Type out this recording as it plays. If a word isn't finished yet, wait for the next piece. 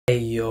Hey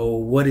yo,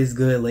 what is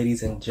good,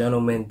 ladies and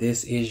gentlemen?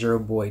 This is your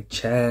boy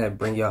Chad,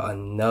 bring y'all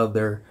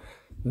another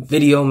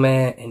video,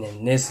 man. And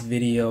in this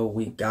video,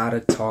 we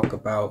gotta talk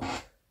about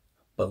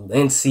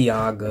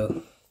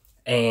Balenciaga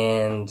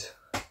and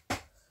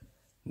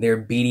their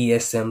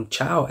BDSM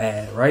child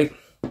ad, right?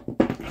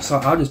 So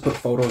I'll just put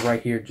photos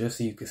right here just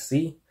so you can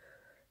see.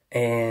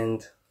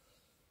 And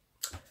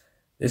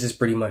this is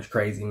pretty much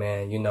crazy,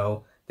 man. You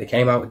know, they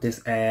came out with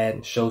this ad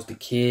and shows the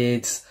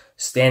kids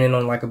standing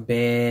on like a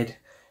bed,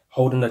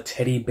 holding a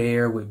teddy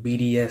bear with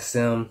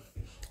BDSM.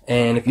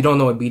 And if you don't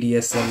know what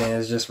BDSM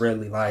is, just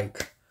really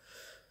like,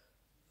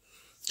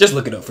 just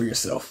look it up for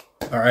yourself.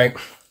 All right.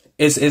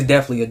 It's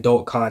definitely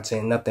adult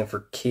content, nothing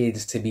for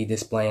kids to be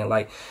displaying.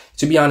 Like,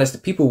 to be honest, the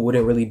people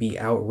wouldn't really be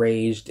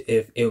outraged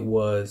if it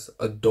was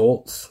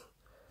adults,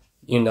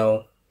 you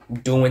know,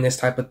 doing this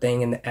type of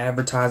thing in the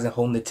advertising,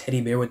 holding the teddy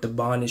bear with the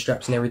bondage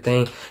straps and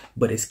everything.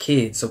 But it's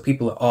kids, so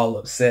people are all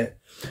upset.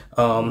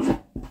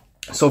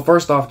 So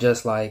first off,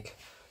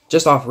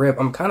 just off rip,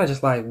 I'm kind of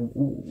just like,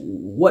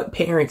 what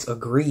parents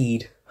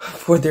agreed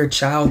for their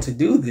child to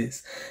do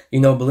this? You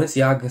know,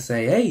 Balenciaga can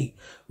say, hey,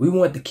 we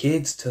want the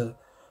kids to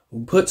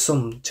put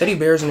some teddy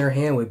bears in their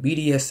hand with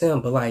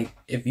BDSM. But like,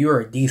 if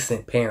you're a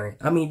decent parent,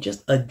 I mean,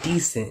 just a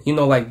decent, you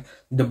know, like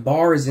the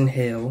bar is in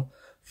hell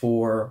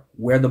for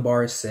where the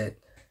bar is set.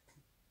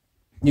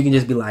 You can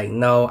just be like,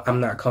 no, I'm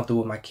not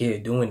comfortable with my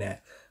kid doing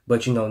that.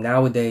 But, you know,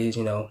 nowadays,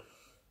 you know,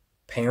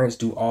 parents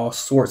do all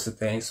sorts of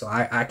things, so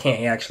I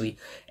can't actually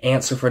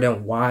answer for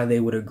them why they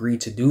would agree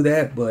to do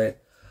that,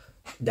 but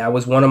that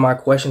was one of my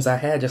questions I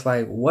had, just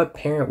like, what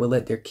parent would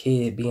let their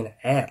kid be in an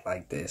ad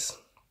like this?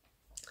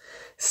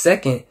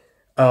 Second,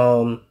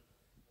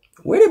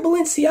 where did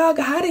Balenciaga,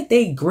 how did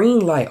they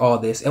greenlight all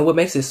this? And what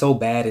makes it so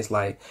bad is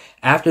like,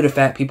 after the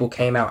fact, people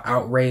came out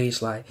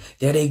outraged, like,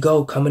 there they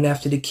go, coming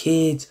after the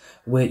kids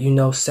with, you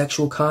know,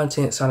 sexual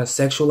content, trying to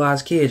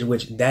sexualize kids,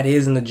 which that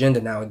is an agenda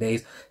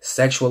nowadays,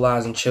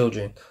 sexualizing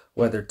children,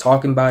 whether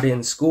talking about it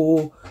in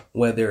school,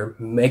 whether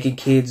making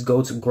kids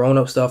go to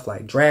grown-up stuff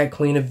like drag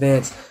queen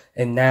events,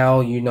 and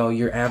now, you know,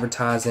 you're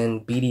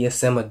advertising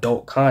BDSM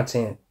adult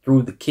content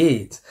through the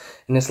kids.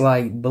 And it's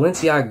like,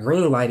 Balenciaga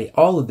greenlighted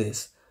all of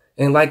this.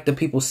 And like the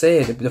people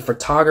said, the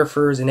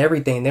photographers and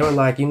everything, they were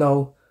like, you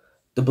know,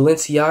 the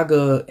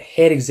Balenciaga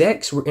head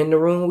execs were in the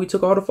room when we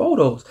took all the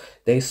photos.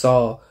 They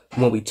saw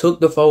when we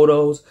took the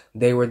photos,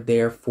 they were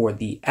there for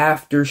the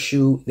after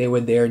shoot. They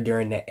were there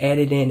during the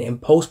editing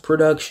and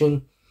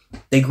post-production.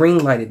 They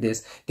greenlighted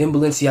this. Then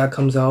Balenciaga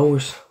comes out, oh,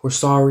 we're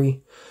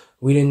sorry.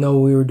 We didn't know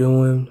what we were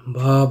doing,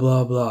 blah,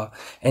 blah, blah.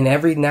 And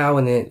every now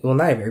and then, well,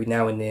 not every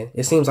now and then,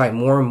 it seems like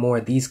more and more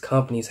these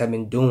companies have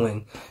been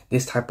doing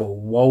this type of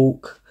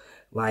woke,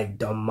 like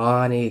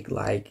demonic,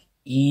 like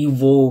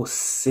evil,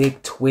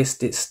 sick,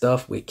 twisted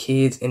stuff with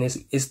kids, and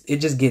it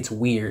just gets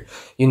weird.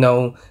 You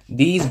know,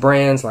 these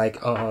brands like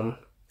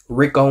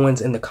Rick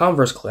Owens and the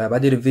Converse Club, I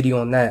did a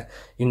video on that.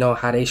 You know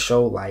how they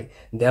show like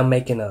them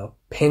making a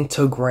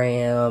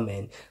pentagram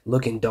and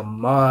looking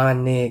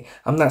demonic.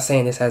 I'm not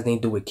saying this has anything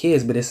to do with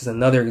kids, but this is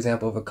another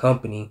example of a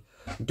company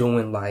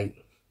doing like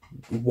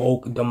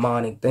woke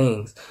demonic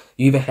things.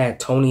 You even had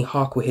Tony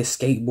Hawk with his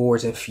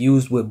skateboards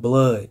infused with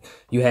blood.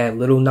 You had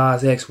Lil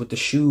Nas X with the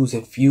shoes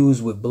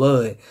infused with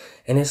blood.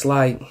 And it's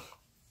like,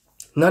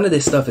 none of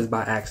this stuff is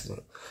by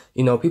accident.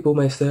 You know, people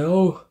may say,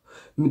 oh,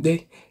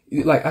 they,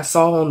 like I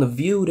saw on The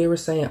View, they were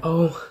saying,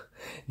 oh,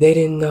 they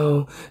didn't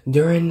know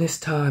during this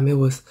time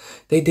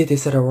they did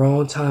this at a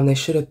wrong time. They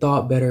should have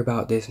thought better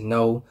about this.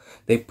 No,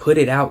 they put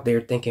it out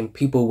there thinking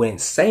people wouldn't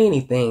say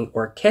anything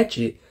or catch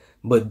it.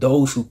 But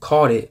those who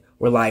caught it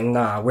were like,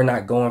 nah, we're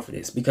not going for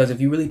this. Because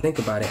if you really think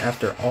about it,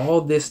 after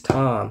all this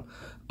time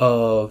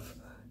of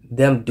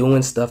them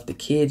doing stuff to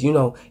kids, you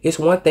know, it's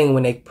one thing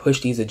when they push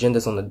these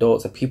agendas on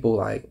adults and people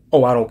like,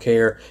 oh, I don't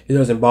care. It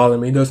doesn't bother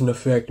me. It doesn't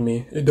affect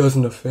me. It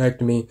doesn't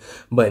affect me.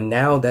 But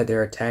now that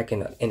they're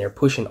attacking and they're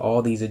pushing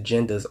all these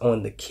agendas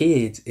on the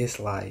kids, it's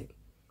like,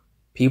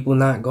 people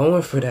not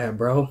going for that,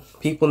 bro.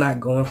 People not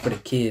going for the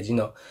kids. You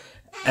know,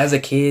 as a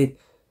kid,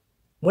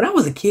 when I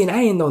was a kid,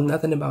 I didn't know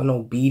nothing about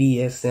no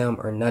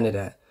BDSM or none of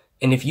that.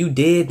 And if you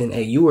did, then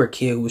hey, you were a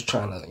kid who was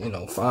trying to, you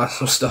know, find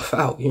some stuff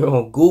out. You know,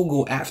 on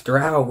Google after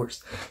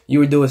hours. You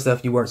were doing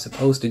stuff you weren't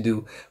supposed to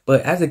do.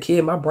 But as a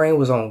kid, my brain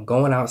was on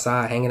going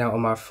outside, hanging out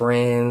with my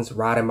friends,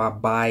 riding my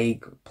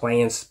bike,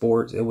 playing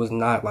sports. It was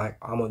not like,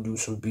 I'm going to do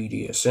some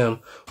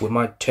BDSM with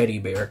my teddy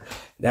bear.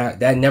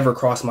 That never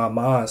crossed my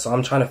mind. So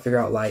I'm trying to figure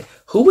out, like,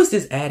 who was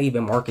this ad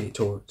even marketed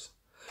towards?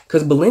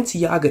 Because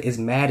Balenciaga is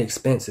mad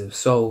expensive.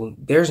 So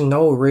there's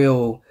no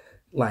real,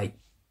 like,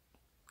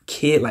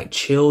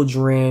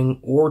 children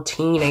or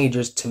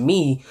teenagers to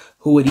me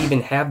who would even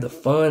have the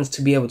funds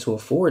to be able to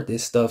afford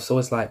this stuff. So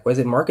it's like, was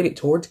it marketed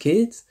towards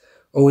kids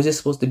or was it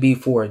supposed to be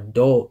for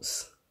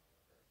adults?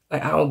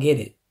 Like, I don't get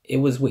it. It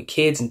was with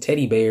kids and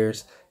teddy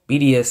bears,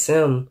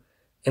 BDSM.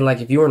 And like,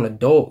 if you were an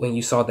adult when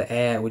you saw the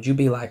ad, would you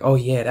be like, oh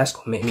yeah, that's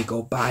gonna make me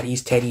go buy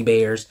these teddy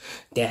bears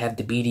that have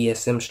the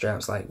BDSM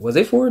straps? Like, was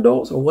it for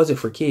adults or was it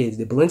for kids?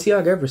 Did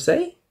Balenciaga ever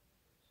say?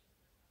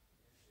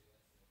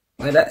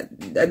 Like,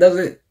 that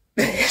doesn't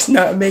It's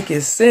not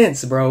making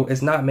sense, bro.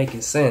 It's not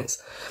making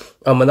sense.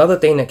 Another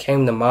thing that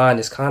came to mind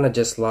is kind of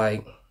just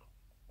like,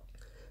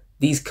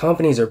 these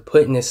companies are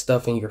putting this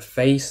stuff in your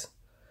face,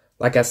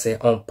 like I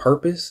said, on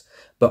purpose,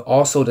 but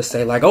also to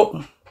say like,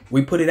 oh,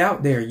 we put it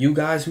out there. You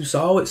guys who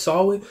saw it,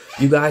 saw it.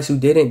 You guys who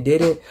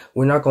didn't.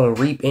 We're not going to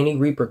reap any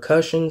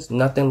repercussions.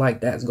 Nothing like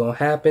that's going to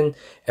happen.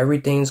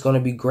 Everything's going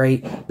to be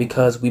great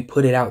because we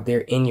put it out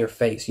there in your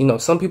face. You know,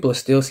 some people will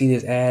still see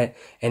this ad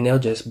and they'll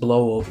just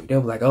blow over.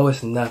 They'll be like, oh,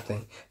 it's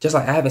nothing. Just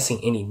like I haven't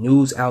seen any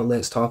news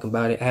outlets talking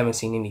about it. I haven't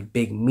seen any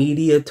big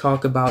media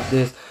talk about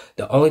this.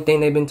 The only thing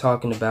they've been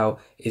talking about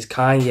is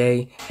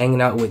Kanye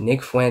hanging out with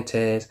Nick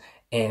Fuentes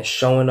and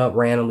showing up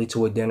randomly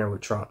to a dinner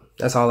with Trump.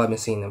 That's all I've been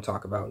seeing them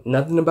talk about.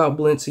 Nothing about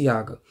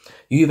Balenciaga.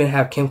 You even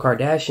have Kim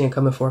Kardashian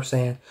coming forth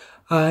saying,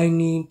 I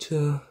need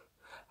to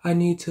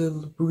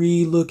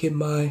relook at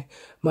my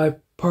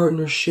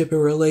partnership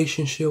and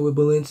relationship with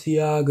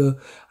Balenciaga.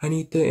 I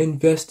need to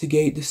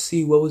investigate to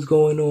see what was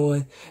going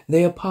on.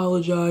 They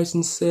apologized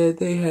and said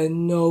they had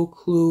no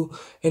clue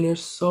and they're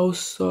so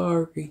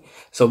sorry.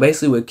 So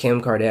basically what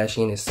Kim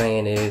Kardashian is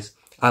saying is,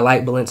 I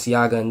like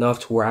Balenciaga enough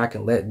to where I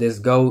can let this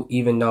go,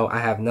 even though I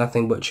have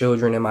nothing but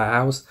children in my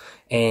house.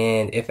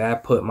 And if I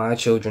put my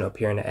children up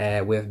here in the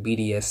ad with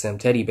BDSM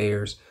teddy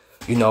bears,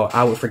 you know,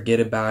 I would forget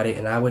about it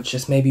and I would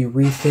just maybe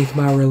rethink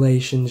my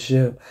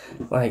relationship.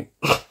 Like,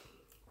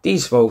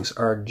 these folks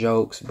are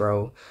jokes,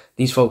 bro.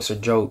 These folks are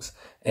jokes.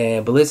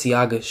 And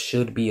Balenciaga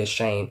should be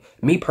ashamed.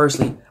 Me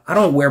personally, I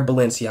don't wear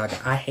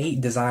Balenciaga. I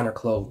hate designer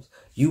clothes.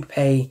 You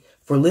pay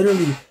for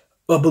literally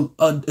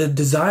a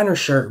designer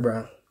shirt,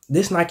 bro.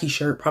 This Nike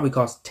shirt probably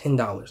costs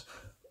 $10.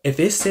 If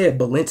it said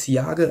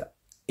Balenciaga,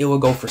 it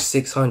would go for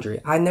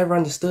 $600. I never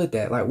understood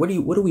that. Like, what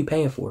are we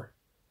paying for?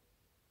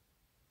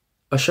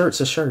 A shirt's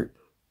a shirt.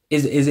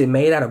 Is it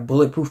made out of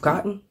bulletproof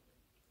cotton?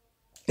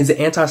 Is it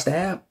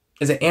anti-stab?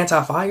 Is it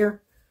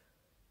anti-fire?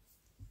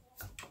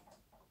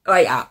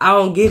 Like, I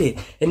don't get it.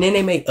 And then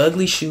they make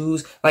ugly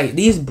shoes. Like,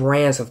 these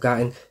brands have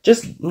gotten,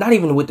 just not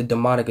even with the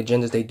demonic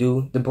agendas they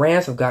do, the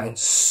brands have gotten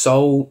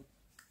so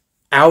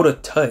out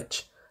of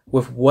touch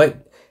with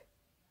what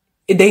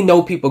they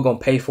know people gonna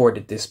pay for it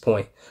at this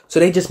point. So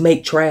they just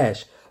make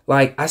trash.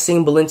 Like, I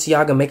seen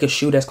Balenciaga make a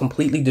shoe that's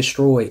completely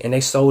destroyed and they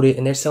sold it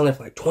and they're selling it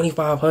for like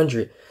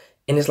 $2,500.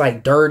 And it's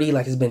like dirty,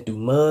 like it's been through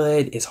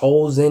mud, it's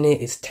holes in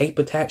it, it's tape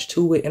attached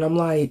to it. And I'm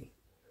like,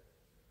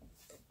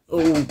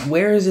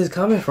 where is this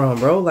coming from,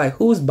 bro? Like,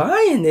 who's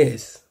buying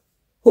this?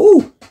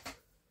 Who?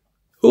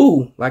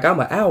 Like,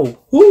 I'm an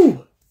owl.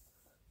 Who?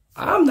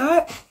 I'm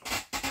not.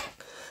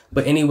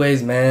 But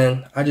anyways,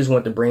 man, I just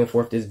wanted to bring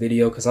forth this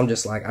video because I'm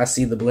just like, I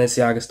see the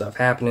Balenciaga stuff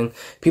happening.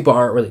 People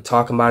aren't really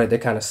talking about it. They're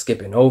kind of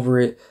skipping over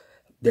it.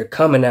 They're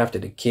coming after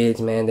the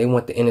kids, man. They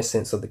want the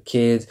innocence of the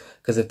kids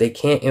because if they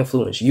can't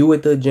influence you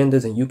with the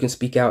agendas and you can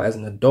speak out as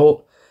an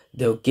adult,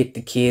 they'll get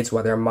the kids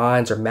while their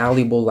minds are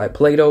malleable like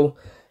Play-Doh,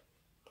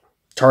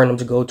 turn them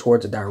to go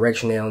towards a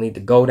direction they don't need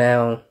to go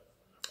down.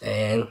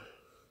 And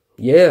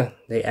yeah,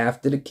 they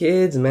after the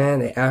kids, man.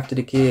 They after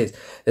the kids.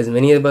 As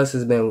many of us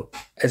that's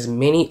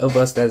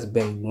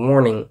been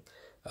warning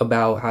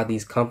about how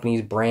these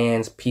companies,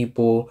 brands,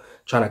 people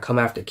trying to come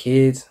after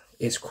kids,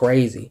 it's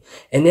crazy.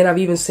 And then I've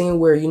even seen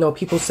where, you know,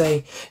 people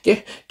say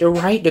the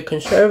right, the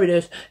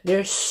conservatives,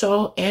 they're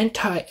so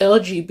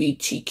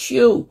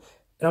anti-LGBTQ.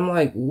 And I'm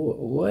like,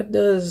 what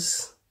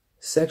does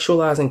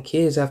sexualizing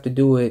kids have to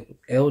do with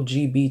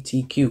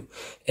LGBTQ?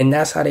 And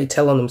that's how they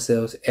tell on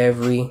themselves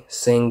every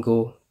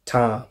single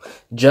time.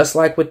 Just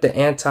like with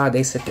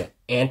they said the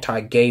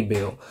anti-gay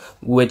bill,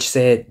 which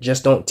said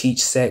just don't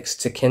teach sex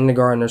to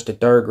kindergartners to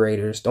third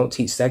graders. Don't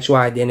teach sexual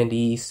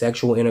identity,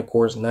 sexual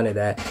intercourse, none of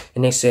that.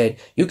 And they said,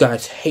 you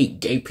guys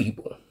hate gay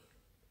people.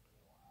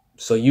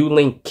 So you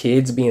link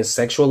kids being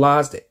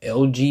sexualized to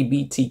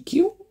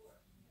LGBTQ?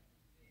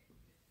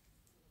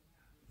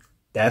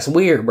 That's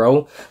weird,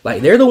 bro.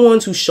 Like, they're the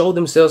ones who show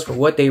themselves for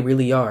what they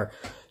really are.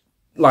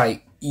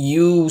 Like,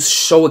 you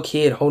show a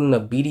kid holding a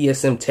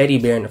BDSM teddy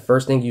bear and the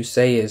first thing you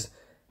say is,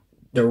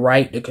 the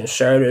right, the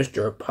conservatives,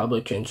 the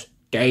Republicans,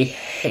 they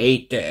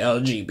hate the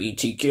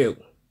LGBTQ.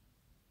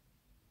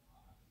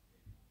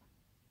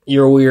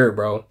 You're weird,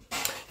 bro.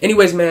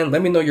 Anyways, man,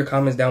 let me know your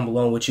comments down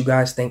below and what you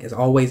guys think. As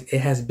always, it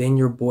has been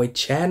your boy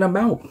Chad, and I'm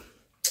out.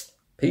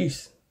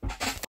 Peace.